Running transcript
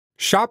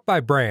Shop by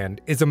Brand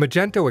is a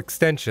Magento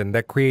extension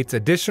that creates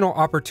additional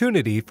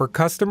opportunity for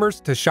customers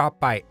to shop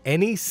by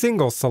any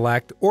single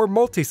select or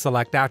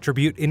multi-select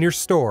attribute in your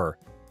store.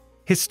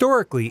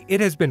 Historically,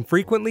 it has been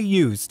frequently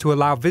used to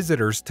allow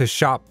visitors to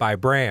shop by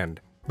brand,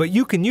 but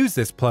you can use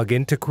this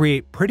plugin to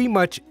create pretty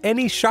much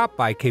any shop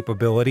by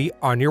capability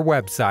on your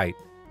website.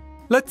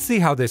 Let's see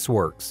how this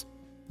works.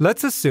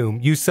 Let's assume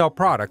you sell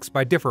products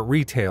by different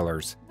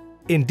retailers.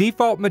 In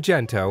default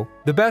Magento,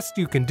 the best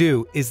you can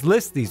do is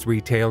list these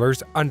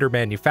retailers under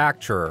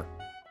manufacturer.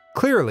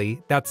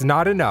 Clearly, that's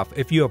not enough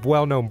if you have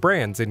well-known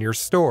brands in your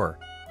store.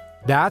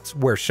 That's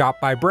where Shop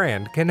by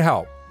Brand can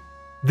help.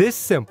 This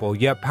simple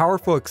yet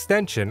powerful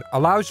extension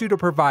allows you to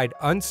provide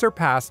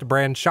unsurpassed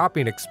brand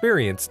shopping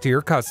experience to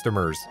your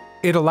customers.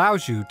 It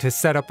allows you to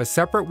set up a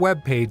separate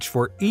web page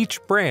for each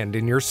brand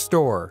in your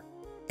store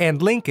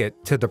and link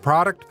it to the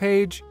product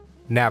page,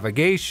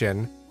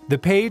 navigation, the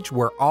page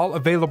where all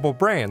available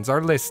brands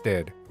are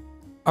listed.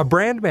 A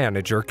brand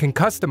manager can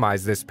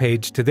customize this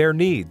page to their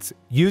needs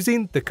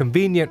using the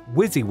convenient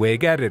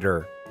WYSIWYG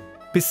editor.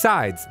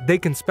 Besides, they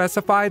can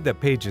specify the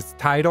page's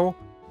title,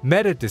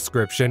 meta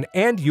description,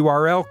 and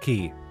URL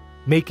key,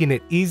 making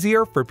it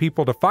easier for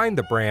people to find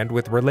the brand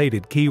with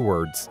related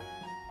keywords.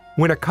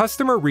 When a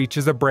customer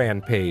reaches a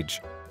brand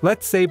page,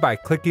 let's say by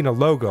clicking a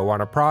logo on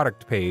a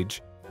product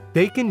page,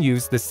 they can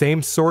use the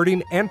same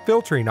sorting and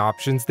filtering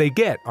options they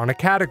get on a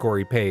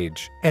category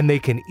page, and they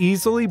can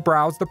easily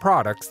browse the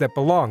products that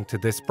belong to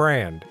this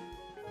brand.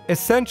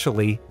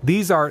 Essentially,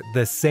 these are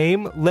the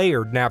same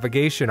layered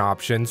navigation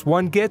options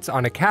one gets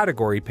on a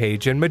category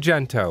page in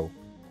Magento.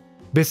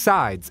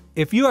 Besides,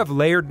 if you have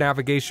Layered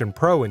Navigation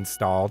Pro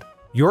installed,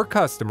 your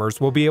customers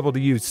will be able to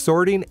use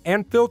sorting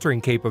and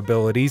filtering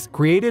capabilities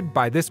created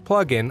by this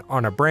plugin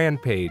on a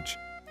brand page,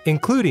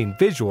 including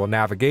visual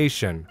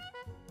navigation.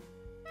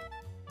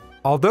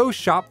 Although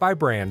Shop by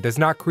Brand does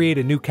not create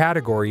a new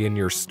category in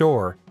your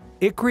store,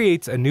 it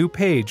creates a new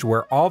page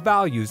where all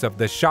values of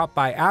the Shop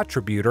by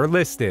attribute are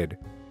listed.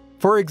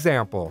 For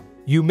example,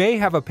 you may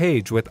have a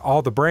page with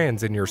all the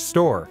brands in your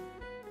store.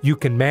 You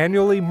can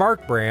manually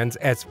mark brands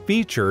as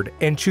featured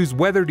and choose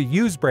whether to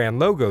use brand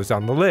logos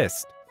on the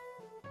list.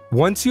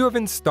 Once you have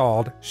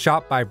installed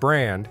Shop by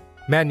Brand,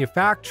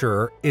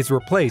 manufacturer is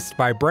replaced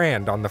by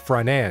brand on the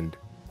front end.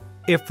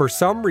 If for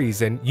some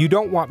reason you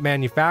don't want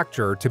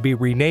manufacturer to be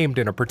renamed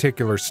in a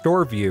particular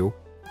store view,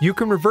 you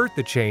can revert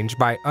the change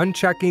by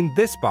unchecking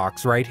this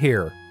box right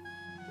here.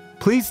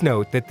 Please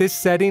note that this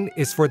setting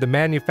is for the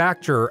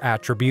manufacturer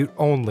attribute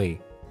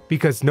only,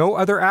 because no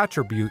other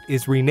attribute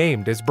is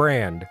renamed as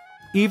brand,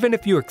 even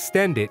if you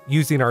extend it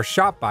using our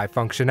Shop by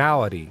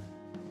functionality.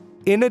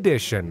 In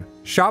addition,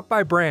 Shop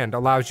by Brand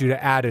allows you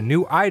to add a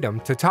new item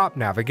to top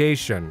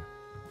navigation.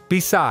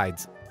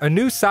 Besides, a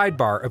new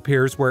sidebar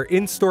appears where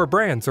in-store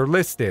brands are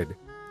listed.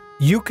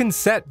 You can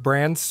set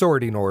brand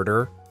sorting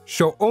order,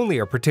 show only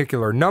a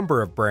particular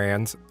number of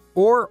brands,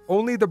 or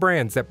only the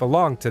brands that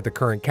belong to the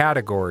current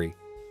category.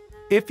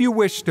 If you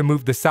wish to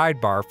move the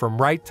sidebar from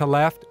right to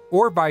left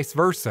or vice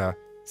versa,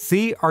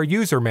 see our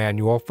user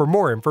manual for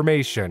more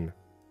information.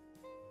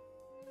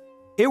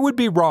 It would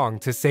be wrong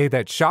to say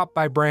that Shop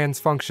by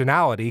Brand's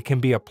functionality can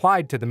be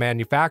applied to the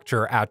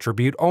manufacturer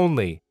attribute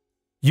only.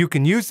 You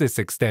can use this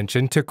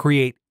extension to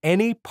create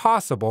any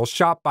possible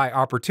shop by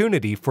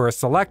opportunity for a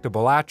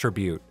selectable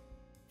attribute.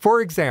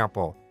 For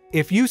example,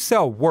 if you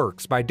sell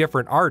works by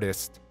different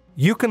artists,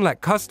 you can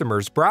let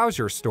customers browse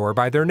your store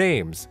by their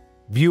names,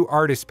 view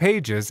artist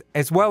pages,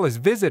 as well as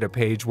visit a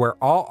page where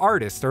all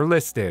artists are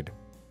listed.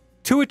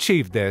 To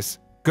achieve this,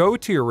 go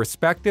to your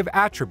respective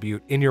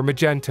attribute in your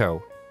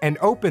Magento and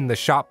open the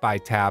Shop by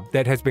tab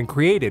that has been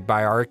created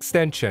by our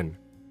extension.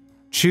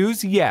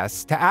 Choose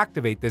Yes to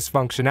activate this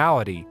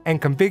functionality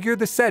and configure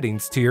the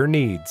settings to your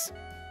needs.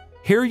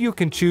 Here you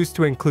can choose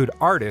to include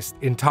artists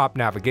in top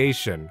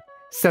navigation,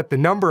 set the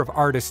number of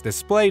artists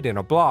displayed in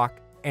a block,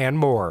 and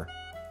more.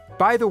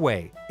 By the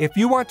way, if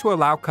you want to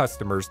allow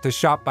customers to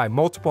shop by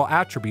multiple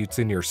attributes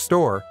in your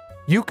store,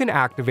 you can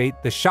activate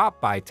the Shop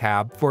by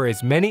tab for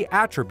as many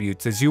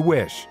attributes as you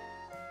wish.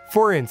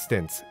 For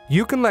instance,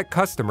 you can let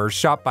customers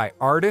shop by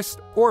artist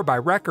or by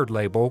record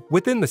label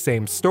within the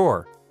same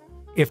store.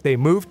 If they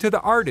move to the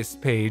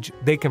artist page,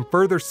 they can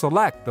further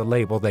select the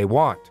label they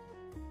want.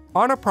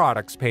 On a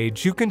products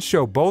page, you can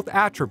show both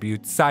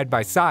attributes side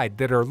by side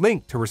that are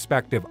linked to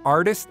respective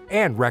artist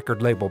and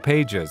record label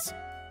pages.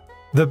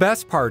 The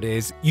best part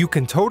is you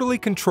can totally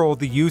control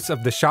the use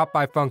of the Shop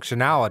by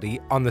functionality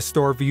on the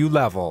store view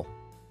level.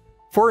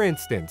 For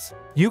instance,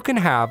 you can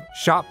have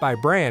Shop by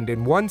Brand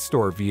in one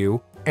store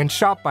view and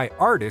Shop by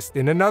Artist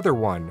in another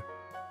one.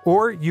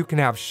 Or you can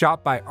have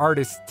Shop by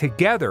Artist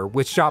together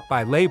with Shop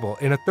by Label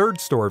in a third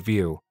store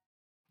view.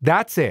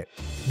 That's it.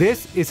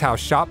 This is how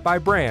Shop by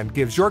Brand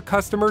gives your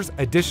customers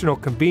additional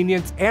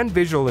convenience and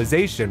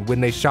visualization when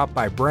they shop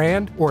by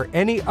brand or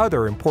any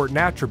other important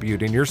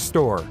attribute in your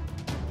store.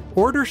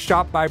 Order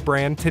Shop by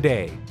Brand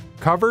today,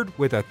 covered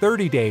with a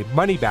 30-day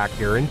money-back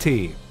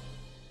guarantee.